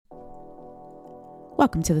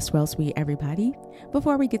Welcome to the Swirl Suite, everybody.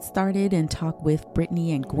 Before we get started and talk with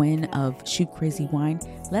Brittany and Gwen of Shoot Crazy Wine,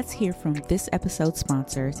 let's hear from this episode's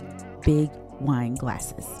sponsors, Big Wine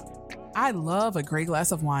Glasses. I love a great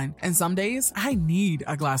glass of wine, and some days I need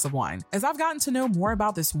a glass of wine. As I've gotten to know more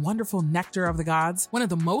about this wonderful nectar of the gods, one of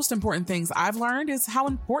the most important things I've learned is how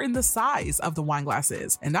important the size of the wine glass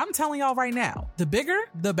is. And I'm telling y'all right now, the bigger,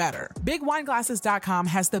 the better. BigWineGlasses.com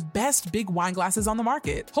has the best big wine glasses on the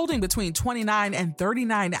market, holding between 29 and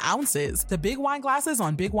 39 ounces. The big wine glasses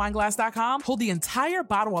on BigWineGlass.com hold the entire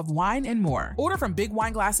bottle of wine and more. Order from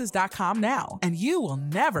BigWineGlasses.com now, and you will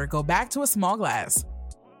never go back to a small glass.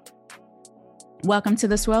 Welcome to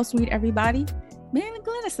the Swirl Suite, everybody. Man,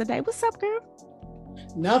 Glennis today. What's up, girl?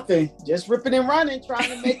 Nothing. Just ripping and running, trying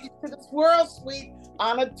to make it to the Swirl Suite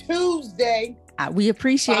on a Tuesday. We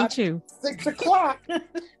appreciate you. 6 o'clock.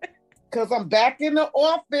 Because I'm back in the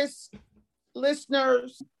office,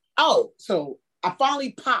 listeners. Oh, so I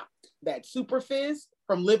finally popped that Super Fizz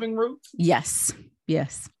from Living Roots. Yes.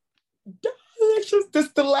 That's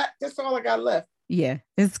all I got left. Yeah,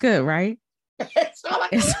 it's good, right? That's all I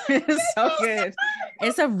got. It's so good.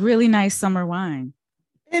 It's a really nice summer wine.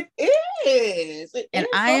 It is.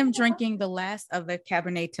 I am drinking the last of the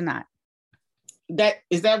Cabernet Tannat.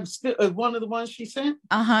 That still one of the ones she sent?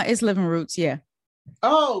 It's Living Roots, yeah.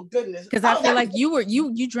 Oh goodness. Because I feel like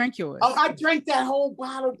you drank yours. Oh, I drank that whole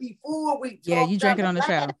bottle before we talked. Yeah, you drank it on the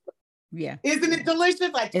show. Yeah. Isn't it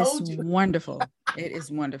delicious? I told you. It's wonderful. It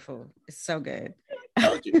is wonderful. It's so good.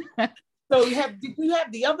 Told you. So did you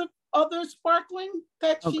have the other sparkling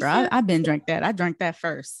that she girl, I've been drank that. I drank that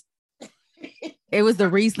first. It was the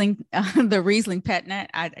Riesling Pet Net.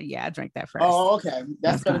 I drank that first. Oh, okay.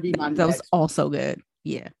 That's gonna be my next. That was also good.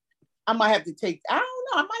 Yeah. I might have to take. I don't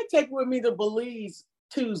know. I might take with me to Belize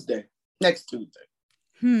next Tuesday.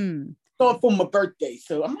 Going for my birthday,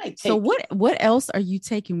 so I might take. So what else are you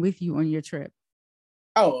taking with you on your trip?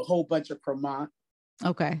 Oh, a whole bunch of Cremant.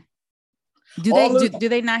 Okay. Do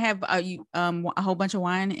they not have a whole bunch of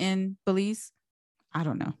wine in Belize? I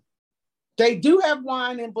don't know. They do have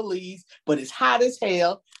wine in Belize, but it's hot as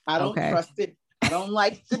hell. I don't trust it. I don't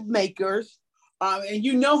like the makers. And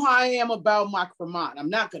you know how I am about my Cremant. I'm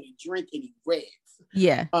not going to drink any reds.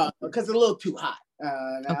 Yeah. Because it's a little too hot.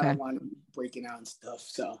 I don't want to be breaking out and stuff.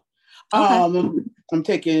 So I'm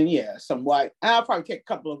taking, some white. I'll probably take a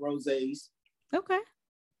couple of rosés. Okay.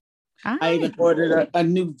 I even ordered a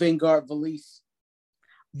new Vanguard Valise.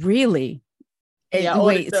 Really? Yeah.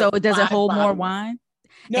 Wait, so does it hold more wine?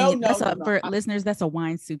 No. For listeners, that's a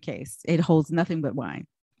wine suitcase. It holds nothing but wine.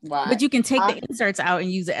 Right. But you can take the inserts out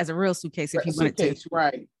and use it as a real suitcase if you wanted to.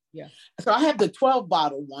 Right. Yeah. So I have the 12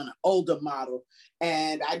 bottle one, an older model,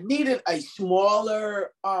 and I needed a smaller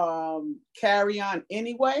carry-on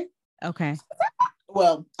anyway. Okay.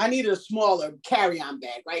 Well, I needed a smaller carry-on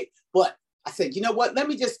bag, right? But I said, you know what? Let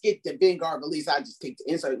me just get the Vanguard Valise. I just take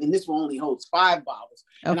the insert, and this one only holds 5 bottles.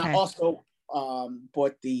 Okay. And I also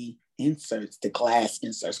bought the inserts, the glass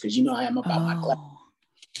inserts, because you know I am about my glass.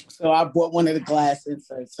 So I bought one of the glass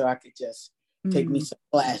inserts so I could just take me some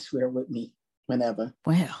glassware with me whenever.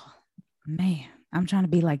 Well, man, I'm trying to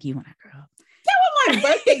be like you when I grow up. That was my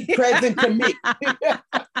birthday present to me.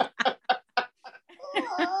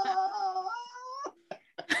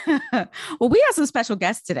 Well, we have some special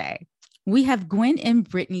guests today. We have Gwen and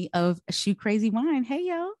Brittany of Shoot Crazy Wine. Hey,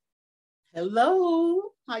 y'all. Hello.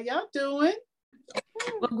 How y'all doing?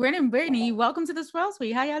 Well, Gwen and Brittany, welcome to the Swirl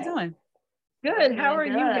Suite. How y'all doing? Good. How are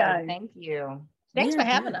you guys? Thank you. Thanks for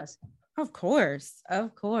having us. Of course.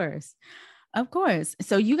 So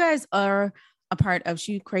you guys are a part of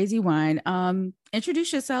Shoot Crazy Wine.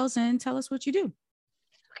 Introduce yourselves and tell us what you do.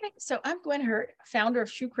 Okay, so I'm Gwen Hurt, founder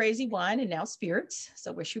of Shoot Crazy Wine and now Spirits.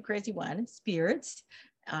 So we're Shoot Crazy Wine and Spirits.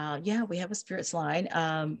 We have a spirits line.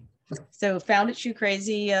 So founded Shoot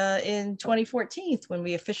Crazy in 2014 when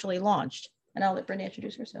we officially launched. And I'll let Brittany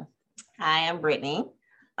introduce herself. Hi, I'm Brittany.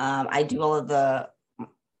 I do all of the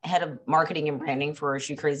head of marketing and branding for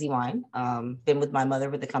Shoot Crazy Wine. Been with my mother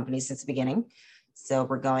with the company since the beginning. So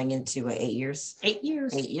we're going into 8 years. 8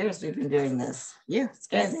 years. 8 years we've been doing this. Yeah, it's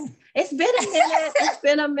crazy. It's been a minute. It's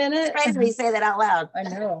been a minute. It's crazy when you say that out loud. I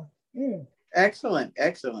know. Excellent.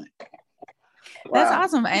 Wow. That's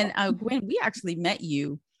awesome. And Gwen, we actually met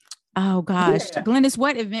you. Oh gosh, yeah. Glennis,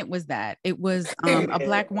 what event was that? It was a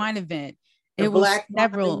black wine event. It was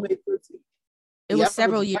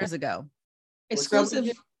several years ago.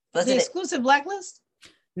 Exclusive. The exclusive blacklist?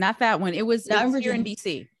 Not that one. It was here in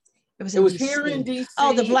DC. It was here in DC.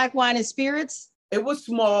 Oh, the Black Wine and Spirits? It was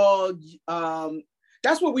small.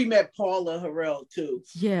 That's where we met Paula Harrell too.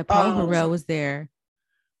 Yeah, Paula Harrell was there.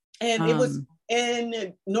 And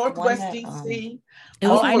in Northwest DC.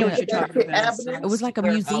 I know what you're talking about. It was like a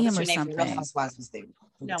museum or something.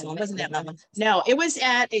 No, it wasn't that one. No, it was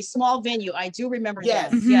at a small venue. I do remember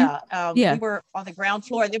that. Mm-hmm. Yeah. We were on the ground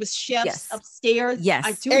floor. There was chefs upstairs. Yes.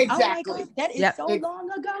 I do. Exactly. Oh my God, that is so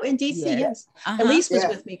long ago in DC. Yes. Uh-huh. Elise was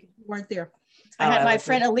with me. You weren't there. I had my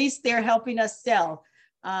friend Elise there helping us sell.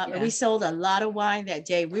 And we sold a lot of wine that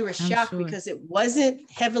day. We were shocked because it wasn't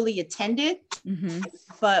heavily attended,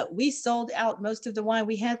 but we sold out most of the wine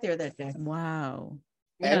we had there that day. Wow.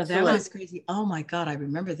 Yeah, that was crazy. Oh my God, I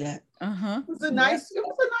remember that. It was a nice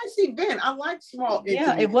event. I like small.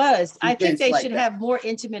 Yeah, it was. I think they should have more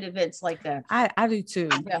intimate events like that. I do too.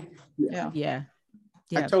 Yeah.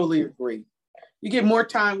 I totally agree. You get more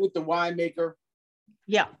time with the winemaker.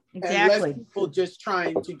 Yeah, exactly. And less people just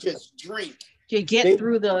trying to just drink. To get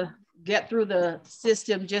through the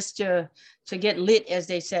system just to get lit, as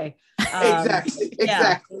they say. Exactly.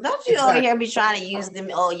 Don't you over here be trying to use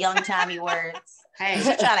them old young timey words? Hey,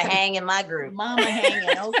 she's trying to hang in my group. Mama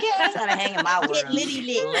hanging, okay. Trying to hang in my world. Get litty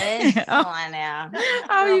lit. Come on now.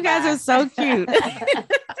 Oh, you guys are so cute. Got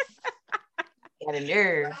a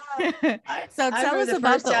nerve. So tell us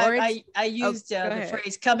about the origin. I used the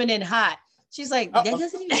phrase "coming in hot." She's like, that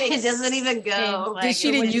doesn't even it doesn't even go. Like,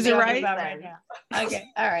 she didn't use it right now. Okay,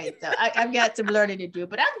 all right. So I've got some learning to do,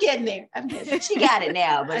 but I'm getting there. She got it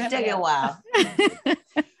now, but it took a while.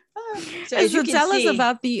 So tell us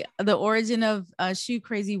about the origin of Shoe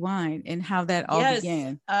Crazy Wine and how that all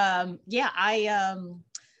began. I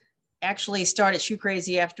actually started Shoe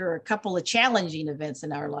Crazy after a couple of challenging events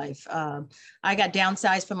in our life. I got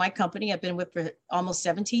downsized from my company. I've been with for almost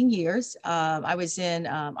 17 years. I was in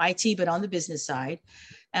IT, but on the business side.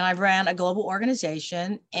 And I ran a global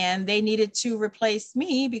organization, and they needed to replace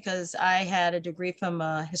me because I had a degree from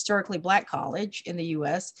a historically Black college in the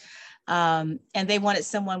US. And they wanted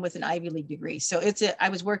someone with an Ivy League degree. So I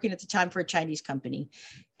was working at the time for a Chinese company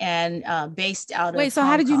and based out of Wait, so Hong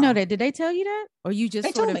how did you Kong. know that? Did they tell you that? Or you just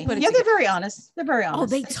They told me. Yeah, they're very honest. They're very honest. Oh,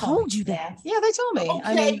 they told you that? Yeah, they told me. Okay.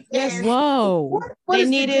 I mean, yes. Whoa. What They is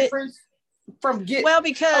needed- the difference from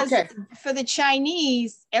because for the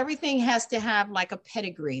Chinese, everything has to have like a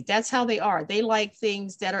pedigree. That's how they are. They like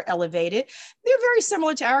things that are elevated. They're very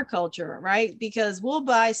similar to our culture, right? Because we'll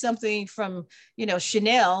buy something from,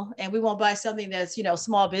 Chanel, and we won't buy something that's,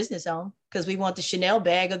 small business owned because we want the Chanel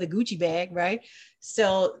bag or the Gucci bag, right?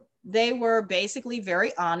 So they were basically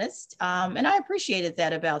very honest. And I appreciated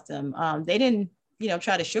that about them. They didn't,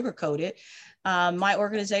 try to sugarcoat it. My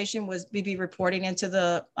organization was be reporting into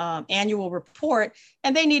the annual report,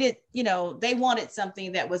 and they needed, they wanted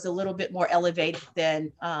something that was a little bit more elevated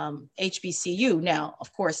than HBCU. Now,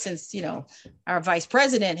 of course, since, our vice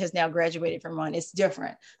president has now graduated from one, it's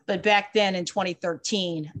different. But back then in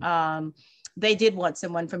 2013, they did want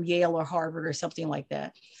someone from Yale or Harvard or something like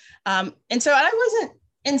that. And so I wasn't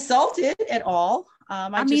insulted at all.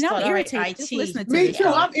 I mean, I'm irritated just listening to me too.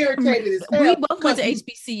 I'm irritated as hell. We both went to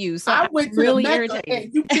HBCU, so I went to really Mecca,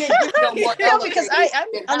 irritated. You can't get no more because I'm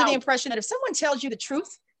under the impression that if someone tells you the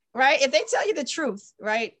truth, right? If they tell you the truth,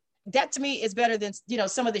 right? That to me is better than,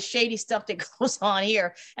 some of the shady stuff that goes on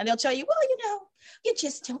here. And they'll tell you, well, you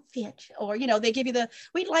just don't fit. Or, they give you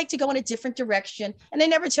we'd like to go in a different direction. And they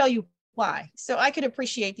never tell you why. So I could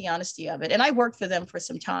appreciate the honesty of it. And I worked for them for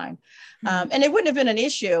some time. And it wouldn't have been an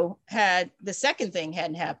issue had the second thing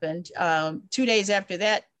hadn't happened. 2 days after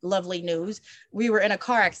that lovely news, we were in a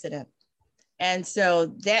car accident. And so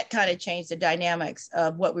that kind of changed the dynamics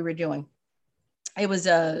of what we were doing. It was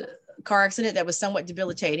a car accident that was somewhat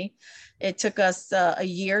debilitating. It took us a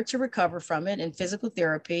year to recover from it in physical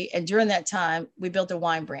therapy. And during that time, we built a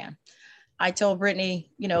wine brand. I told Brittany,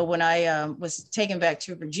 when I was taken back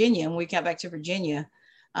to Virginia, and we got back to Virginia,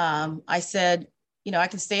 I said, I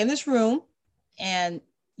can stay in this room and,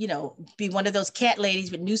 be one of those cat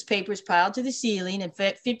ladies with newspapers piled to the ceiling and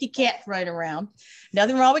 50 cats running around.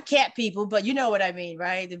 Nothing wrong with cat people, but you know what I mean,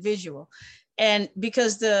 right? The visual. And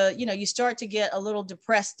because you start to get a little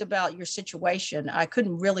depressed about your situation. I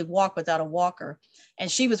couldn't really walk without a walker, and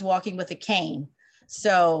she was walking with a cane.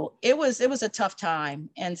 So it was a tough time.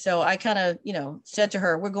 And so I kind of, said to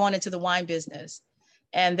her, we're going into the wine business.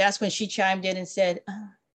 And that's when she chimed in and said,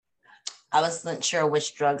 I wasn't sure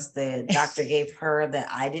which drugs the doctor gave her that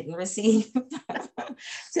I didn't receive.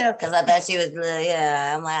 So, because I thought she was,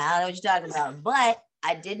 I'm like, I don't know what you're talking about. But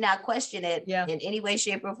I did not question it in any way,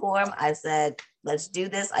 shape, or form. I said, let's do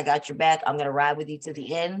this. I got your back. I'm going to ride with you to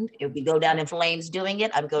the end. If we go down in flames doing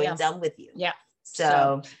it, I'm going down with you. Yeah.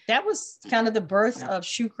 So that was kind of the birth of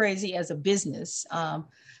Shoe Crazy as a business.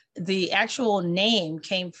 The actual name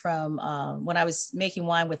came from when I was making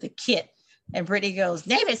wine with a kit And Brittany goes,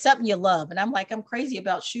 name it something you love. And I'm like, I'm crazy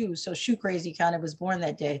about shoes. So Shoe Crazy kind of was born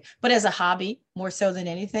that day, but as a hobby more so than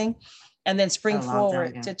anything. And then spring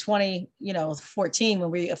forward to 2014,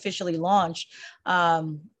 when we officially launched,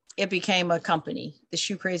 it became a company, the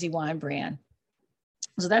Shoe Crazy Wine brand.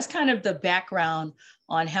 So that's kind of the background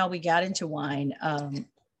on how we got into wine.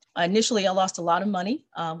 Initially, I lost a lot of money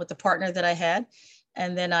with the partner that I had.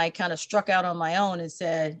 And then I kind of struck out on my own and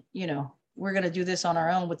said, we're going to do this on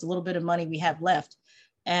our own with the little bit of money we have left.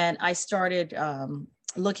 And I started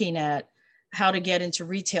looking at how to get into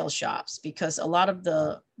retail shops, because a lot of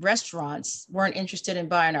the restaurants weren't interested in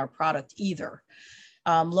buying our product either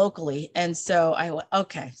locally. And so I went,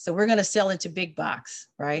 okay, so we're going to sell into big box,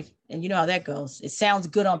 right? And you know how that goes. It sounds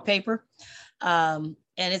good on paper. And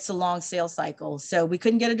it's a long sales cycle. So we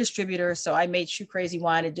couldn't get a distributor. So I made Shoe Crazy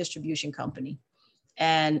Wine a distribution company.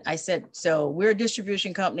 And I said, so we're a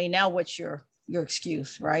distribution company. Now what's your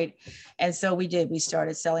excuse, right? And so we did. We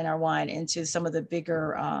started selling our wine into some of the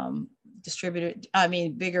bigger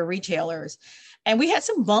bigger retailers. And we had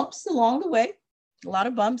some bumps along the way, a lot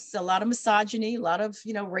of bumps, a lot of misogyny, a lot of,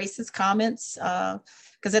 racist comments.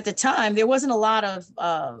 Because at the time, there wasn't a lot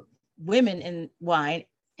of women in wine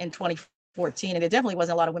in 2014, and there definitely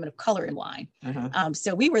wasn't a lot of women of color in wine.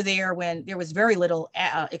 So we were there when there was very little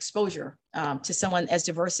exposure to someone as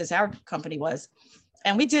diverse as our company was.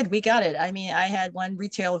 And we got it. I mean, I had one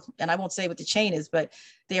retail, and I won't say what the chain is, but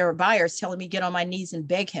there were buyers telling me get on my knees and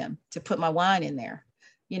beg him to put my wine in there,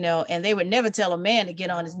 and they would never tell a man to get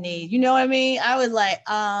on his knees. You know what I mean? I was like,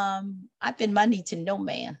 I bend my knee to no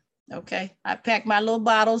man. Okay. I packed my little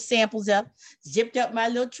bottles, samples up, zipped up my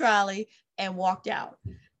little trolley and walked out.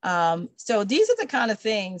 So these are the kind of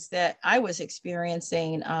things that I was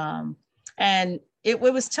experiencing. And it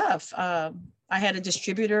was tough. I had a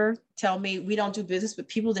distributor tell me, we don't do business with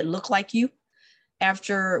people that look like you,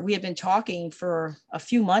 after we had been talking for a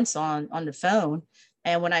few months on the phone.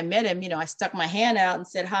 And when I met him, I stuck my hand out and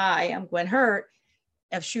said, hi, I'm Gwen Hurt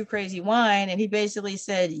of Shoe Crazy Wine. And he basically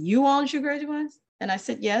said, you own Shoe Crazy Wines? And I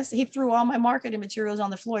said, yes. He threw all my marketing materials on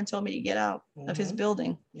the floor and told me to get out of his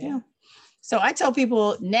building. Yeah. So I tell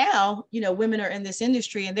people now, women are in this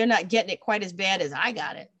industry and they're not getting it quite as bad as I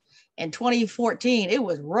got it. In 2014, it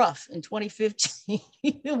was rough. In 2015,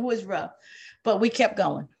 it was rough, but we kept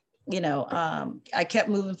going. I kept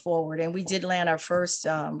moving forward, and we did land our first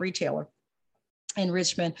retailer in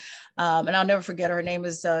Richmond. And I'll never forget, her name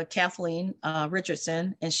is Kathleen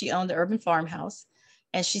Richardson, and she owned the Urban Farmhouse.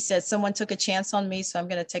 And she said, someone took a chance on me, so I'm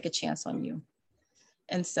going to take a chance on you.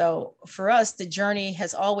 And so for us, the journey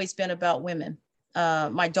has always been about women.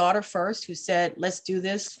 My daughter first, who said, let's do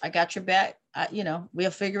this. I got your back.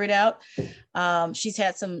 We'll figure it out. She's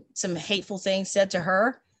had some hateful things said to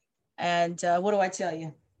her. And what do I tell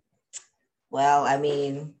you? Well, I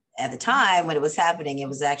mean, at the time when it was happening, it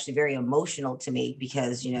was actually very emotional to me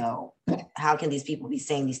because, how can these people be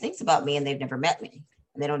saying these things about me and they've never met me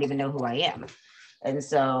and they don't even know who I am? And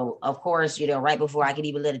so, of course, right before I could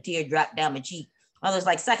even let a tear drop down my cheek, I was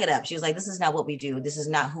like, suck it up. She was like, this is not what we do. This is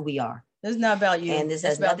not who we are. This is not about you. And this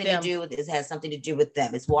has nothing to do with, it has something to do with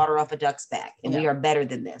them. It's water off a duck's back. And we are better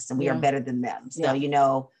than this. And we are better than them.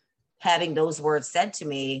 So, having those words said to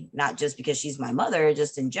me, not just because she's my mother,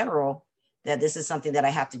 just in general, that this is something that I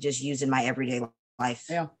have to just use in my everyday life,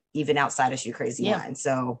 even outside of Shoe Crazy Wine.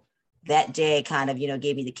 So that day kind of,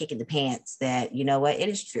 gave me the kick in the pants that, what, it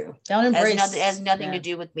is true. Don't embrace. Has nothing to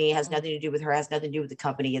do with me, has nothing to do with her, has nothing to do with the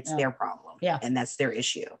company. It's their problem. Yeah. And that's their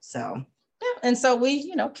issue. So. Yeah. And so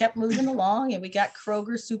we, kept moving along, and we got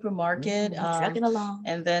Kroger Supermarket. Trucking along.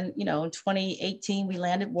 And then, in 2018, we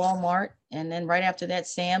landed Walmart. And then right after that,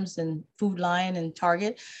 Sam's and Food Lion and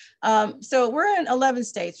Target. So we're in 11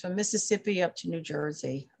 states from Mississippi up to New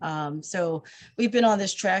Jersey. So we've been on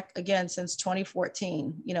this track again since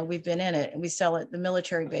 2014. We've been in it, and we sell at the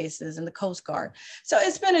military bases and the Coast Guard. So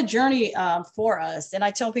it's been a journey for us. And I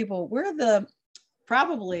tell people we're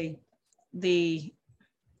probably the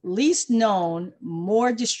least known,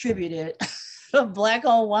 more distributed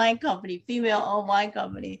Black-owned wine company, female-owned wine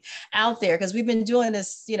company out there, because we've been doing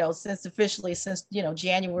this, since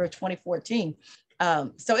January 2014.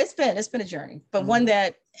 So it's been a journey, but one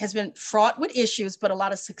that has been fraught with issues, but a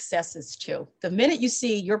lot of successes too. The minute you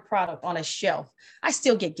see your product on a shelf, I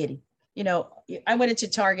still get giddy. I went into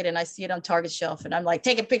Target and I see it on Target shelf, and I'm like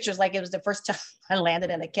taking pictures like it was the first time I landed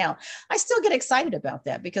an account. I still get excited about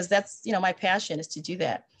that because that's, my passion is to do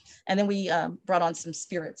that. And then we brought on some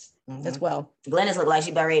spirits as well. Glennis looked like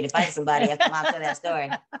she's about ready to fight somebody after Mom told that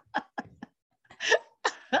story.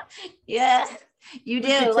 Yeah, you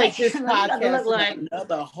do. Like this podcast look like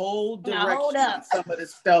another whole direction. Some of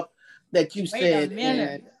this stuff that you Wait said. a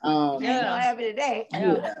minute. And, I know I have it today.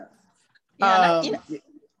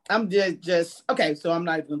 I'm just okay. So I'm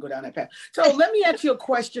not even gonna go down that path. So let me ask you a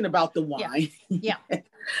question about the wine. Yeah.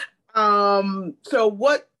 So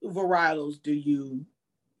what varietals do you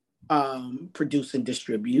produce and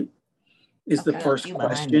distribute? Is the first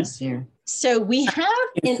question. So we have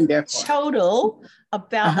in total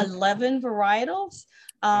about 11 varietals.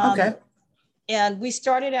 Okay. And we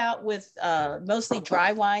started out with mostly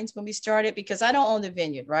dry wines when we started, because I don't own the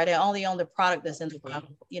vineyard, right? I only own the product that's in the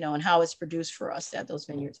bottle, and how it's produced for us at those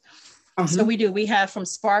vineyards. So we have from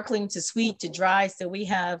sparkling to sweet to dry. So we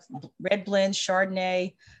have red blend,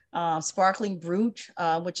 Chardonnay, sparkling brut,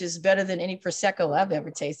 which is better than any Prosecco I've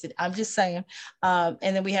ever tasted. I'm just saying. And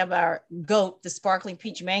then we have our goat, the sparkling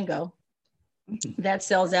peach mango, that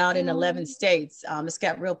sells out in 11 states. It's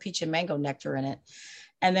got real peach and mango nectar in it.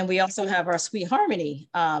 And then we also have our Sweet Harmony.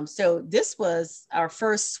 So this was our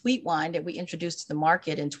first sweet wine that we introduced to the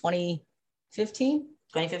market in 2015.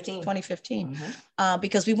 2015.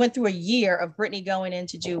 Because we went through a year of Brittany going in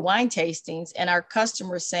to do wine tastings, and our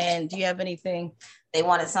customers saying, do you have anything? They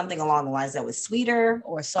wanted something along the lines that was sweeter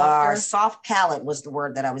or softer. Soft palate was the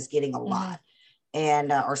word that I was getting a lot.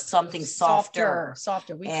 And or something softer.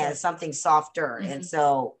 Something softer. And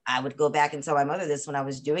so I would go back and tell my mother this when I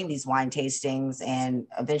was doing these wine tastings, and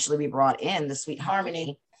eventually we brought in the Sweet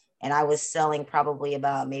Harmony, and I was selling probably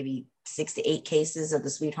about maybe 6 to 8 cases of the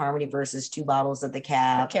Sweet Harmony versus 2 bottles of the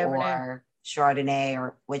Cab or Chardonnay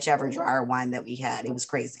or whichever drier wine that we had. It was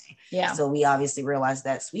crazy. Yeah. So we obviously realized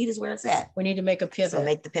that sweet is where it's at. We need to make a pivot. So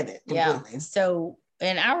make the pivot. Completely. Yeah. So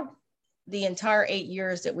in the entire 8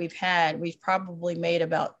 years that we've had, we've probably made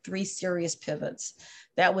about 3 serious pivots.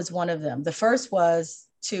 That was one of them. The first was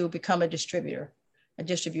to become a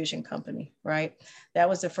distribution company, right? That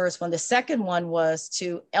was the first one. The second one was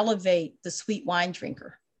to elevate the sweet wine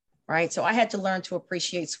drinker, right? So I had to learn to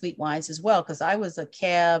appreciate sweet wines as well, because I was a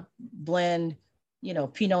Cab, blend,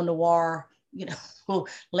 Pinot Noir,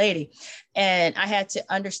 lady. And I had to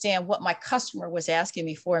understand what my customer was asking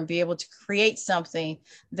me for and be able to create something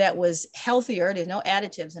that was healthier. There's no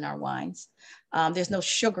additives in our wines. There's no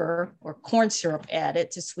sugar or corn syrup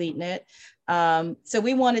added to sweeten it. So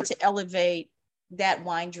we wanted to elevate that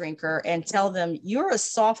wine drinker and tell them, you're a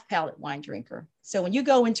soft palate wine drinker. So when you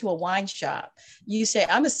go into a wine shop, you say,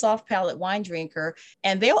 I'm a soft palate wine drinker,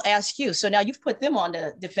 and they'll ask you. So now you've put them on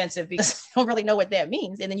the defensive because they don't really know what that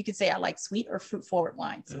means. And then you can say, I like sweet or fruit forward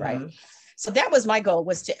wines, right? So that was my goal,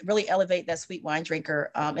 was to really elevate that sweet wine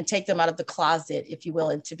drinker and take them out of the closet, if you will,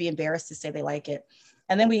 and to be embarrassed to say they like it.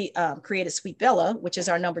 And then we created Sweet Bella, which is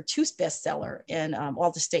our number 2 bestseller in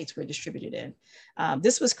all the states we're distributed in.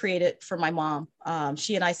 This was created for my mom.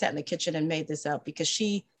 She and I sat in the kitchen and made this up because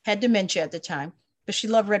she had dementia at the time, but she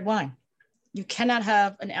loved red wine. You cannot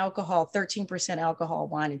have an 13% alcohol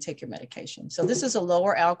wine and take your medication. So this is a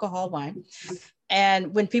lower alcohol wine.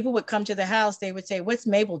 And when people would come to the house, they would say, what's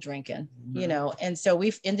Mabel drinking? And so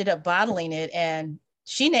we've ended up bottling it, and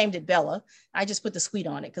she named it Bella. I just put the sweet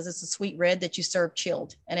on it because it's a sweet red that you serve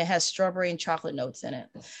chilled, and it has strawberry and chocolate notes in it.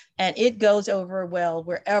 And it goes over well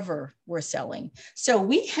wherever we're selling. So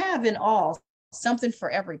we have in all something for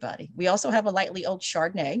everybody. We also have a lightly oaked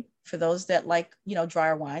Chardonnay for those that like,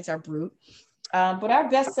 drier wines, our brut. But our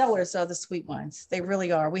best sellers are the sweet wines. They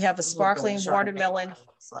really are. We have a sparkling watermelon.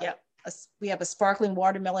 Yeah. We have a sparkling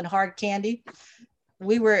watermelon hard candy.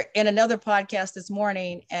 We were in another podcast this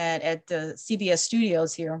morning at the CBS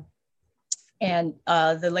studios here. And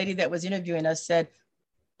the lady that was interviewing us said,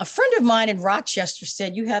 a friend of mine in Rochester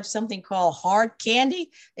said, you have something called hard candy.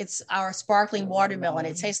 It's our sparkling watermelon.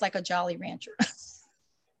 It tastes like a Jolly Rancher.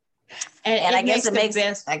 and I guess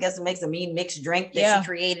it makes a mean mixed drink that she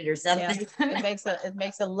created or something. Yeah. It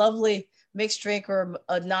makes a lovely mixed drink or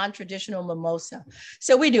a non-traditional mimosa.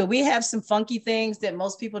 So we have some funky things that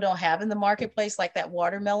most people don't have in the marketplace, like that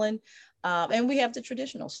watermelon. And we have the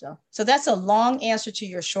traditional stuff. So that's a long answer to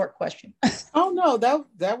your short question. Oh no,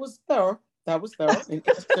 that was thorough. That was thorough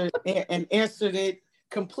and answered it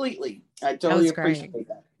completely. I totally appreciate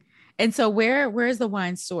that. And so where is the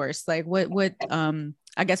wine sourced? Like what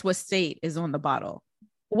I guess what state is on the bottle?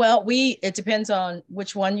 Well, it depends on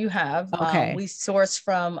which one you have. Okay. We source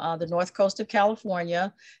from the North Coast of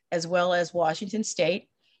California, as well as Washington State.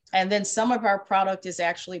 And then some of our product is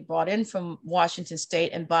actually brought in from Washington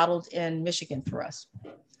State and bottled in Michigan for us.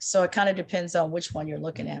 So it kind of depends on which one you're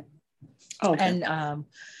looking at. Okay. And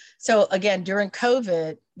so again, during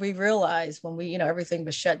COVID, we realized when everything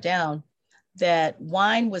was shut down, that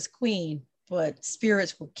wine was queen, but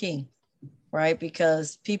spirits were king. right?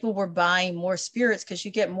 Because people were buying more spirits because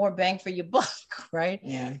you get more bang for your buck, right?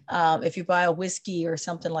 Yeah. If you buy a whiskey or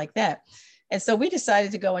something like that. And so we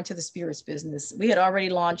decided to go into the spirits business. We had already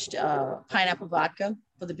launched pineapple vodka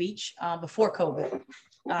for the beach before COVID.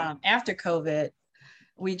 After COVID,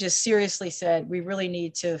 we just seriously said, we really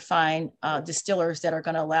need to find distillers that are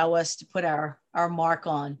going to allow us to put our mark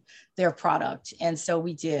on their product. And so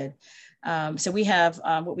we did. So we have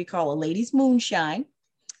what we call a ladies moonshine.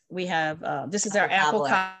 We have, this is our apple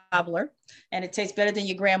cobbler, and it tastes better than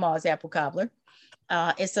your grandma's apple cobbler.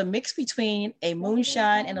 It's a mix between a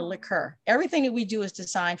moonshine and a liqueur. Everything that we do is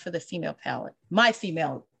designed for the female palate, my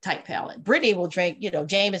female type palate. Brittany will drink,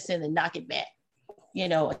 Jameson and knock it back,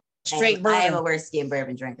 straight bourbon. I am a whiskey and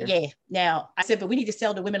bourbon drinker. Yeah. Now I said, but we need to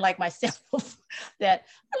sell to women like myself that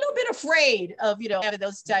are a little bit afraid of, having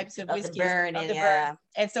those types of whiskeys. Burn.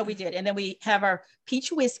 And so we did. And then we have our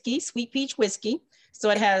peach whiskey, sweet peach whiskey. So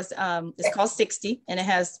it has, it's called 60, and it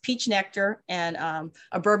has peach nectar and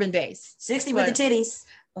a bourbon base. 60 with the titties.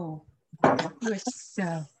 Oh, you're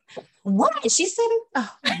so. What is she sitting?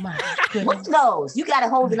 Oh my goodness. What's those? You got to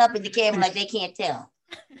hold it up in the camera like they can't tell.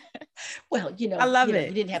 Well, I love it.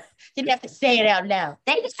 You didn't have to say it out loud.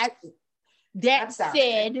 That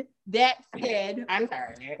said, I'm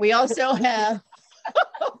sorry. we also have.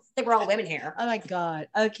 They were all women here. Oh my God.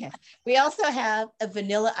 Okay. We also have a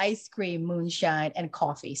vanilla ice cream moonshine and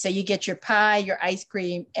coffee. So you get your pie, your ice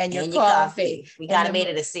cream, and your coffee. We got to make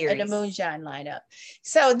it a series. And the moonshine lineup.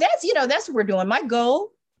 So that's what we're doing. My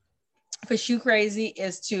goal for Shoe Crazy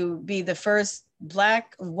is to be the first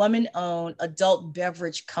Black woman-owned adult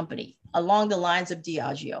beverage company along the lines of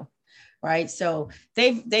Diageo. Right. So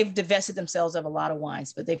they've divested themselves of a lot of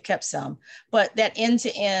wines, but they've kept some. But that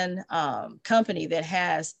end-to-end company that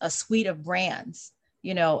has a suite of brands,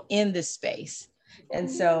 in this space. And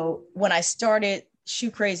so when I started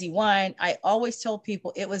Shoe Crazy Wine, I always told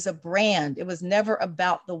people it was a brand. It was never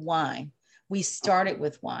about the wine. We started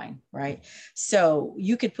with wine, right? So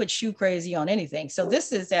you could put Shoe Crazy on anything. So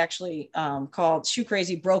this is actually called Shoe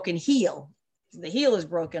Crazy Broken Heel. The heel is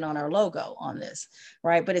broken on our logo on this,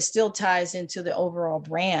 right? But it still ties into the overall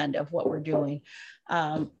brand of what we're doing.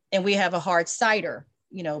 And we have a hard cider,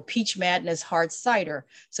 Peach Madness hard cider.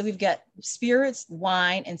 So we've got spirits,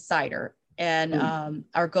 wine, and cider. And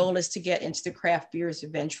our goal is to get into the craft beers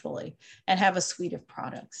eventually and have a suite of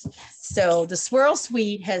products. So the Swirl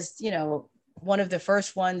Suite has, one of the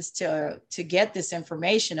first ones to get this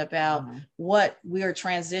information about what we are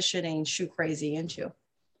transitioning Shoe Crazy into.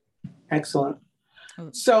 Excellent.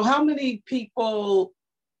 So how many people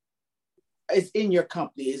is in your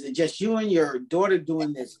company? Is it just you and your daughter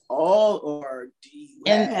doing this all, or do you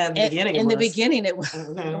in the beginning it was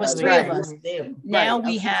 3 of us. Now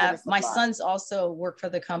we have, my sons also work for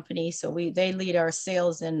the company. So they lead our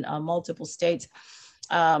sales in multiple states.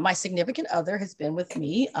 My significant other has been with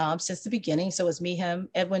me since the beginning. So it's me, him,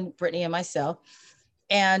 Edwin, Brittany, and myself.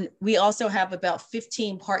 And we also have about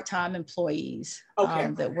 15 part-time employees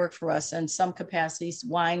that work for us in some capacities,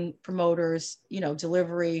 wine promoters,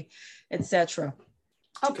 delivery, etc.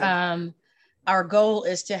 Okay. Our goal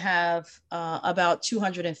is to have about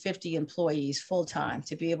 250 employees full-time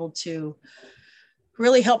to be able to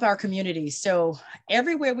really help our community. So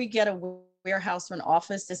everywhere we get a warehouse or an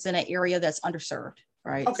office, it's in an area that's underserved,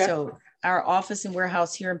 right? Okay. So our office and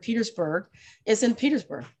warehouse here in Petersburg is in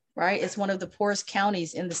Petersburg. Right. It's one of the poorest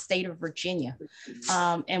counties in the state of Virginia.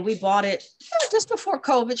 And we bought it just before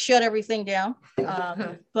COVID shut everything down.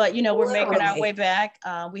 But, we're making our way back.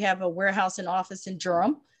 We have a warehouse and office in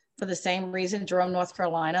Durham for the same reason, Durham, North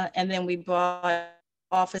Carolina. And then we bought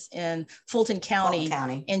office in Fulton County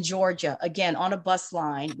in Georgia, again, on a bus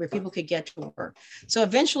line where people could get to work. So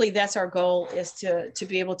eventually that's our goal, is to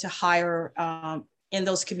be able to hire in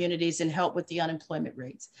those communities and help with the unemployment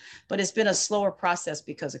rates. But it's been a slower process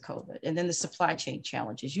because of COVID. And then the supply chain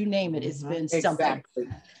challenges, you name it, it's been something.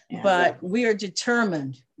 Yeah. But we are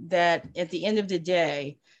determined that at the end of the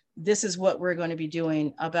day, this is what we're going to be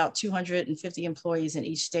doing. About 250 employees in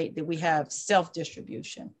each state that we have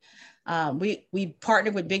self-distribution. We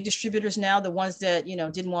partnered with big distributors now, the ones that,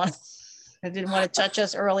 didn't want to touch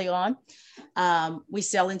us early on. We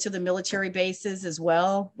sell into the military bases as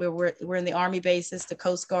well, where we're in the Army bases, the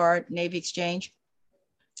Coast Guard, Navy Exchange.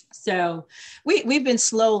 So we've been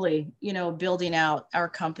slowly, building out our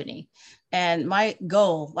company. And my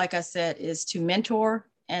goal, like I said, is to mentor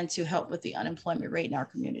and to help with the unemployment rate in our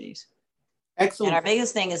communities. Excellent. And our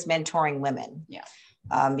biggest thing is mentoring women. Yeah.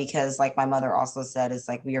 Because like my mother also said, it's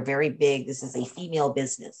like, we are very big. This is a female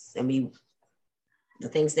business, and the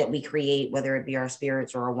things that we create, whether it be our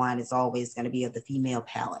spirits or our wine, is always going to be of the female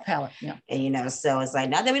palate. Yeah. And, you know, so it's like,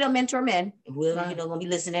 not that we don't mentor men, we'll, you know, gonna be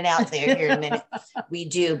listening out there here in a minute. We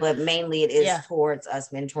do, but mainly it is towards us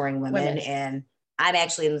mentoring women. And I'm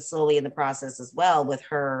actually slowly in the process as well with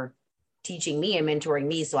her teaching me and mentoring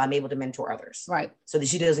me, so I'm able to mentor others. Right. So that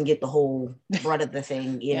she doesn't get the whole brunt of the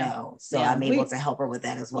thing, you know. So I'm able to help her with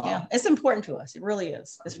that as well. Yeah, it's important to us. It really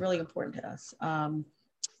is. It's really important to us.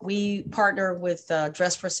 We partner with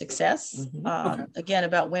Dress for Success, again,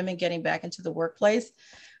 about women getting back into the workplace.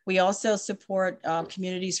 We also support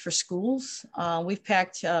communities for schools. We've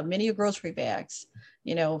packed many grocery bags,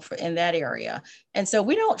 you know, in that area. And so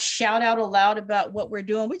we don't shout out aloud about what we're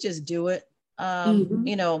doing. We just do it.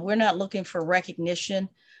 You know, we're not looking for recognition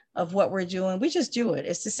of what we're doing. We just do it.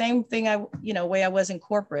 It's the same thing way I was in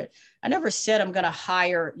corporate. I never said I'm going to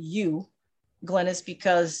hire you, Glennis,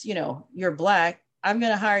 because, you know, you're Black. I'm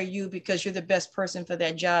going to hire you because you're the best person for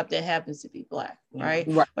that job that happens to be Black, right?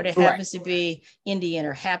 Or that happens to be Indian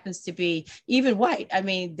or happens to be even white. I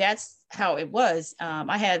mean, that's how it was.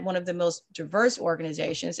 I had one of the most diverse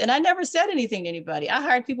organizations, and I never said anything to anybody. I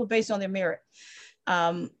hired people based on their merit.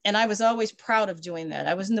 And I was always proud of doing that.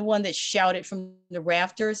 I wasn't the one that shouted from the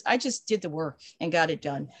rafters. I just did the work and got it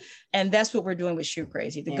done. And that's what we're doing with Shoe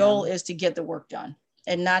Crazy. The goal is to get the work done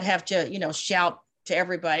and not have to, you know, shout to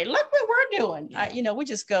everybody, look what we're doing. You know, we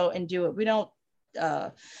just go and do it. We don't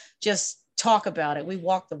just talk about it. We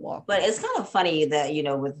walk the walk. But it's kind of funny that, you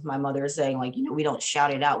know, with my mother saying, like, you know, we don't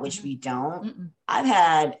shout it out, which we don't. I've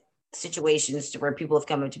had situations where people have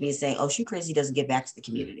come up to me saying, oh, Shoe Crazy doesn't give back to the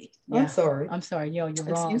community. I'm sorry. Yo, you're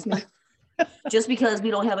wrong. Excuse me. Just because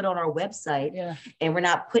we don't have it on our website and we're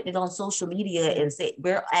not putting it on social media and say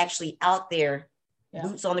we're actually out there,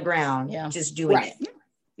 boots on the ground, just doing it.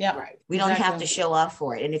 Yeah, right. We don't have to show up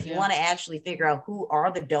for it. And if you want to actually figure out who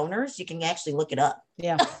are the donors, you can actually look it up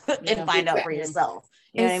and find out for yourself.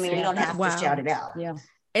 You know what I mean? We don't have to shout it out. Yeah.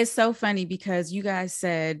 It's so funny because you guys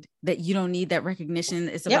said that you don't need that recognition.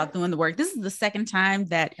 It's about doing the work. This is the second time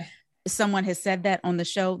that someone has said that on the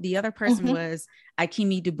show. The other person was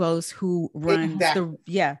Ikemi Dubose, who runs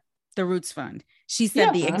the Roots Fund. She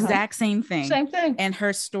said the exact same thing. Same thing. And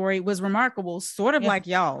her story was remarkable, sort of like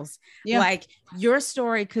y'all's. Yeah. Like your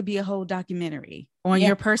story could be a whole documentary on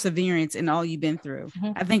your perseverance and all you've been through.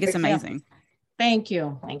 I think it's amazing. Thank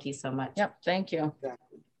you. Thank you so much. Yep. Thank you.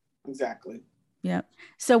 Exactly. Yeah.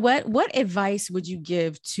 So what advice would you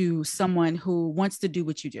give to someone who wants to do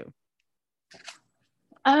what you do?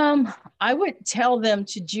 I would tell them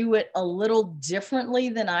to do it a little differently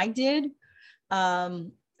than I did.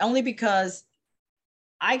 Only because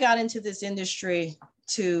I got into this industry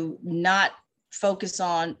to not focus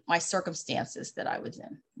on my circumstances that I was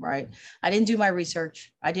in, right? I didn't do my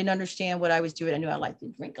research. I didn't understand what I was doing. I knew I liked to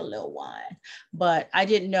drink a little wine, but I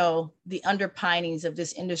didn't know the underpinnings of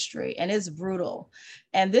this industry, and it's brutal.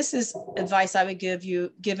 And this is advice I would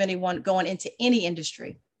give anyone going into any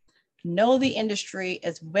industry. Know the industry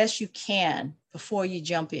as best you can before you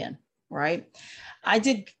jump in, right? I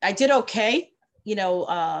did okay. You know,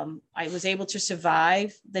 I was able to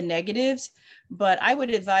survive the negatives, but I would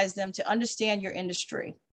advise them to understand your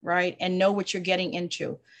industry, right? And know what you're getting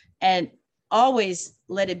into, and always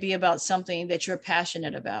let it be about something that you're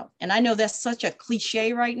passionate about. And I know that's such a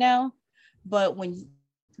cliche right now, but when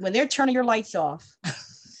they're turning your lights off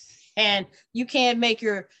and you can't make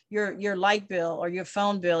your light bill or your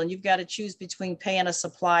phone bill, and you've got to choose between paying a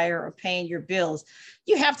supplier or paying your bills,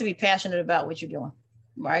 you have to be passionate about what you're doing,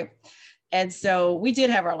 right? And so we did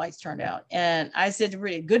have our lights turned out. And I said to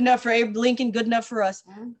Brittany, good enough for Abe Lincoln, good enough for us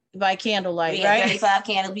by candlelight, we had 35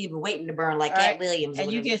 candles we've been waiting to burn like Cat Williams. And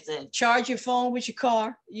you get to charge your phone with your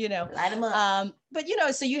car, you know. Light them up. But, you know,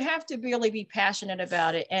 so you have to really be passionate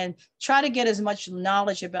about it and try to get as much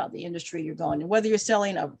knowledge about the industry you're going in, whether you're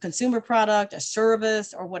selling a consumer product, a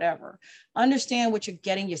service, or whatever. Understand what you're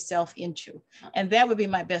getting yourself into. And that would be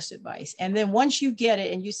my best advice. And then once you get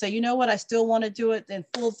it and you say, you know what, I still want to do it, then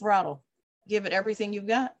full throttle. Give it everything you've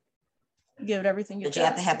got. Give it everything you've got. But you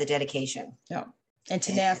have to have the dedication. Yeah. And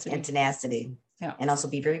tenacity. And tenacity. Yeah. And also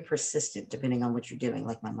be very persistent depending on what you're doing,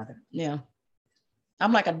 like my mother. Yeah.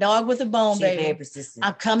 I'm like a dog with a bone, She's baby. Very persistent.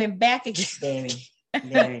 I'm coming back again.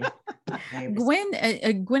 Very. Gwen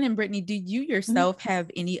and Brittany, do you yourself have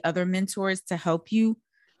any other mentors to help you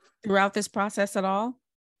throughout this process at all?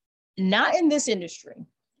 Not in this industry.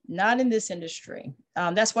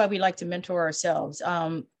 That's why we like to mentor ourselves.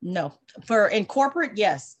 No, in corporate,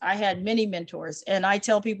 yes, I had many mentors, and I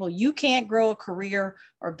tell people you can't grow a career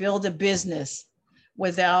or build a business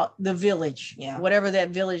without the village, whatever that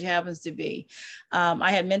village happens to be.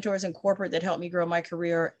 I had mentors in corporate that helped me grow my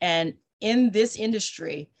career, and in this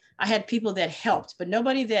industry, I had people that helped, but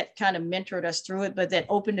nobody that kind of mentored us through it, but that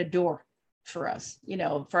opened the door for us, you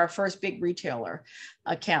know, for our first big retailer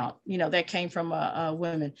account, you know, that came from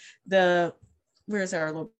women. Where's our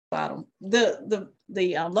little bottom? The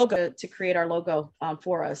logo, to create our logo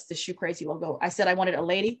for us, the Shoe Crazy logo. I said I wanted a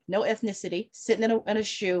lady, no ethnicity, sitting in a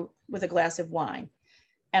shoe with a glass of wine.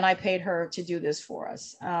 And I paid her to do this for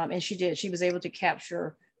us. And she did. She was able to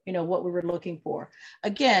capture, you know, what we were looking for.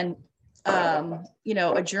 Again, you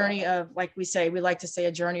know, a journey of, like we say, we like to say,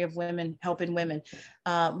 a journey of women helping women.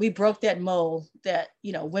 We broke that mold that,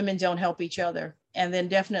 you know, women don't help each other. And then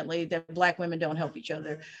definitely that Black women don't help each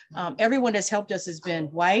other. Everyone that's helped us has been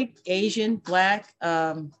white, Asian, Black,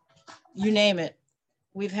 you name it.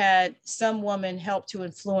 We've had some woman help to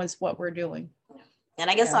influence what we're doing. And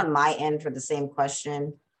I guess on my end, for the same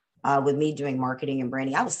question, with me doing marketing and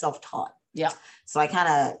branding, I was self-taught. Yeah. So I kind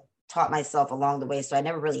of taught myself along the way. So I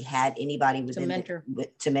never really had anybody to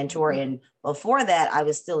mentor. And before that, I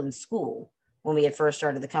was still in school when we had first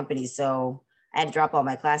started the company. So I had to drop all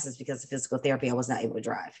my classes because of physical therapy. I was not able to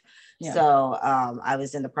drive. Yeah. So I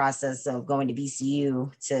was in the process of going to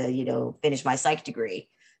VCU to, you know, finish my psych degree.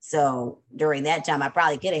 So during that time, I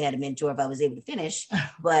probably could have had a mentor if I was able to finish,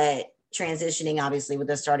 but transitioning, obviously, with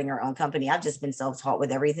us starting our own company, I've just been self-taught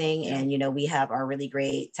with everything. Yeah. And, you know, we have our really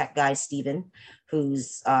great tech guy, Steven,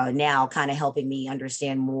 who's now kind of helping me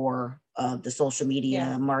understand more of the social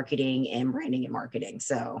media marketing and branding and marketing.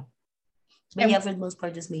 So, but yeah, for the most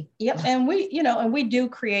part, just me. Yep. And we, you know, and we do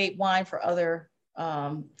create wine for other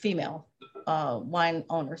female wine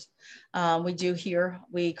owners. We do here,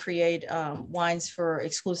 we create wines for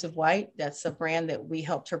Exclusive White. That's a brand that we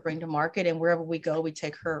helped her bring to market. And wherever we go, we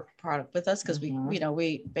take her product with us because we, you know,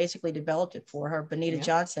 we basically developed it for her, Benita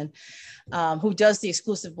Johnson, who does the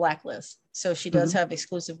exclusive blacklist. So she does have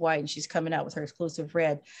Exclusive White, and she's coming out with her exclusive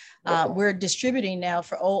red. We're distributing now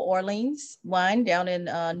for Old Orleans wine down in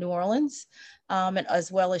New Orleans. And as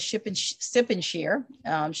well as Sip and Share.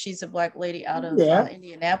 She's a Black lady out of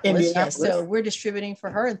Indianapolis. Yeah, so we're distributing for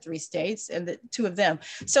her in 3 states, and the 2 of them.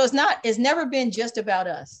 So it's never been just about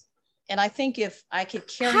us. And I think if I could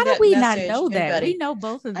carry that message. How do we not know that? We know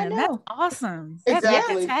both of them. That's awesome. That's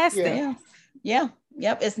fantastic. Yeah.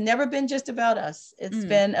 Yep. It's never been just about us. It's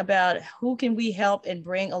been about who can we help and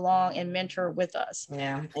bring along and mentor with us.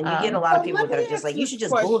 Yeah. And you get a lot of people that are just like, you should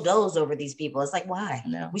just bulldoze over these people. It's like, why?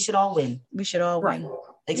 No. We should all win. We should all win.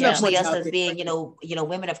 Especially us as being, you know,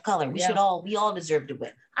 women of color. We all deserve to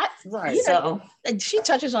win. So she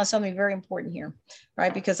touches on something very important here,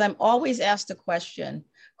 right? Because I'm always asked the question,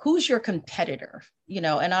 who's your competitor? You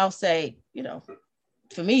know, and I'll say, you know,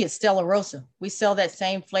 for me, it's Stella Rosa. We sell that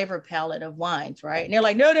same flavor palette of wines, right? And they're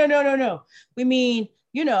like, no. We mean,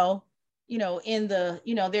 in the,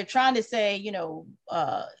 they're trying to say,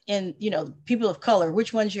 people of color,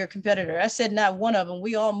 which one's your competitor? I said, not one of them.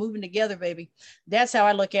 We all moving together, baby. That's how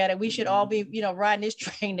I look at it. We should all be, riding this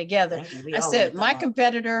train together. I said, my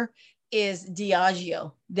competitor is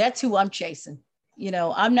Diageo. That's who I'm chasing.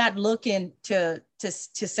 I'm not looking to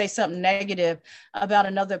say something negative about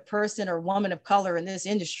another person or woman of color in this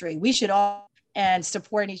industry. We should all and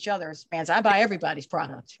supporting each other's brands. I buy everybody's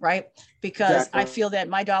product, right? Because I feel that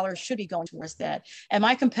my dollars should be going towards that. And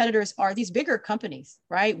my competitors are these bigger companies,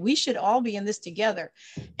 right? We should all be in this together.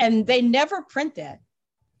 And they never print that.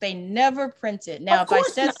 They never print it. Now, if I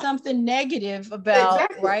said something negative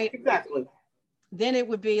about, right? Exactly. Then it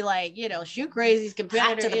would be like, Shoe Crazy's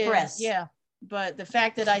competitor to the press. Yeah. But the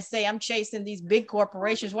fact that I say I'm chasing these big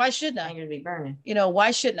corporations, why shouldn't I? I'm going to be burning.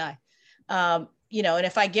 Why shouldn't I? And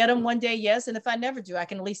if I get them one day, yes. And if I never do, I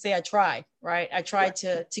can at least say I tried, right? I tried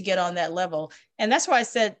to get on that level. And that's why I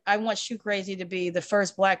said, I want Shoe Crazy to be the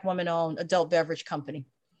first Black woman-owned adult beverage company.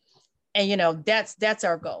 And, that's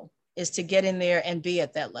our goal, is to get in there and be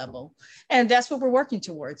at that level. And that's what we're working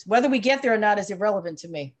towards. Whether we get there or not is irrelevant to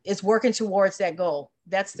me. It's working towards that goal.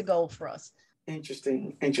 That's the goal for us.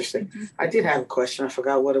 Interesting. I did have a question. I